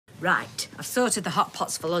Right, I've sorted the hot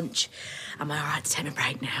pots for lunch. Am I all right to take a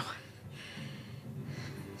break now?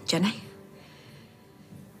 Jenny?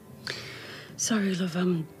 Sorry, love,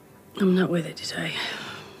 I'm not with it today.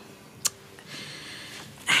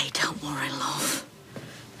 Hey, don't worry, love.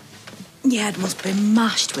 Your head must be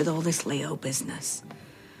mashed with all this Leo business.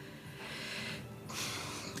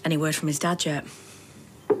 Any word from his dad yet?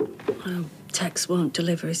 Well, Tex won't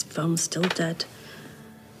deliver. His phone's still dead.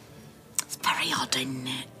 It's very odd, isn't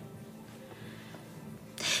it?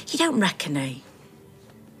 You don't reckon he...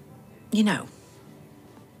 You know,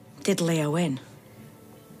 did Leo in?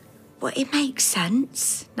 Well, it makes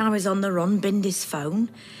sense. Now he's on the run, binned his phone.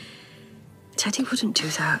 Teddy wouldn't do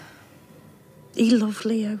that. He loved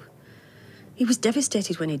Leo. He was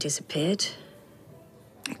devastated when he disappeared.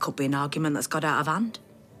 It could be an argument that's got out of hand.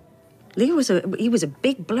 Leo was a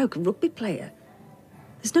big bloke, a rugby player.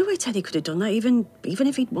 There's no way Teddy could have done that, even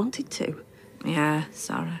if he'd wanted to. Yeah,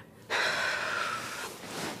 sorry.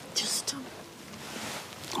 Just,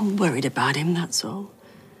 I'm worried about him, that's all.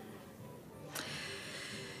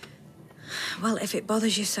 Well, if it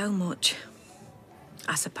bothers you so much,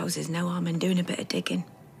 I suppose there's no harm in doing a bit of digging.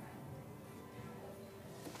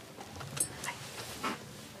 I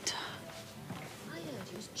heard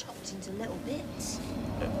he was chopped into little bits.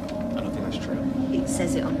 I don't think that's true. It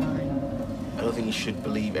says it online. I don't think you should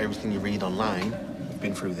believe everything you read online. You've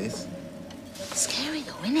been through this. Scary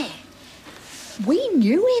though, isn't it? We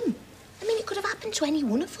knew him. I mean, it could have happened to any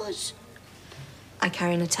one of us. I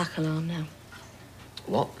carry an attack alarm now.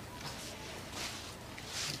 What?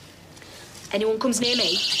 Anyone comes near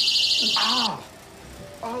me, Oh,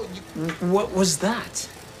 what was that?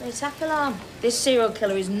 an attack alarm. This serial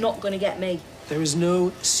killer is not going to get me. There is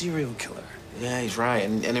no serial killer. Yeah, he's right.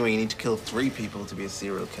 And anyway, you need to kill 3 people to be a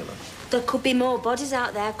serial killer. There could be more bodies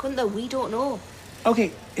out there, couldn't there? We don't know.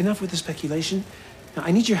 Okay, enough with the speculation. Now,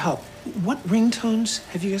 I need your help. What ringtones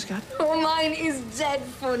have you guys got? Oh, mine is dead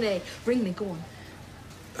funny. Ring me, go on.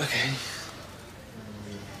 Okay.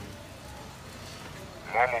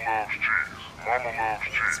 Mama loves cheese. Mama loves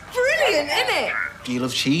cheese. Brilliant, isn't it? Do you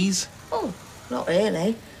love cheese? Oh, not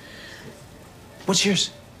really. What's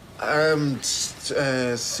yours?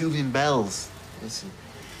 Soothing bells. Listen.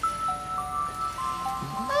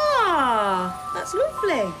 Ah, that's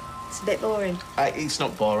lovely. It's a bit boring. It's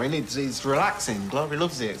not boring. It's relaxing. Glory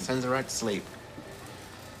loves it. It sends her right to sleep.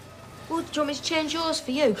 Well, do you want me to change yours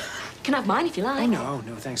for you? You can have mine if you like. Oh,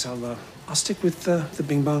 no, thanks. I'll stick with the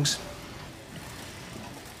bing bongs.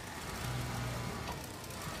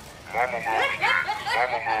 Mama loves cheese.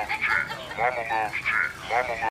 Mama loves cheese. Mama loves cheese. Mama loves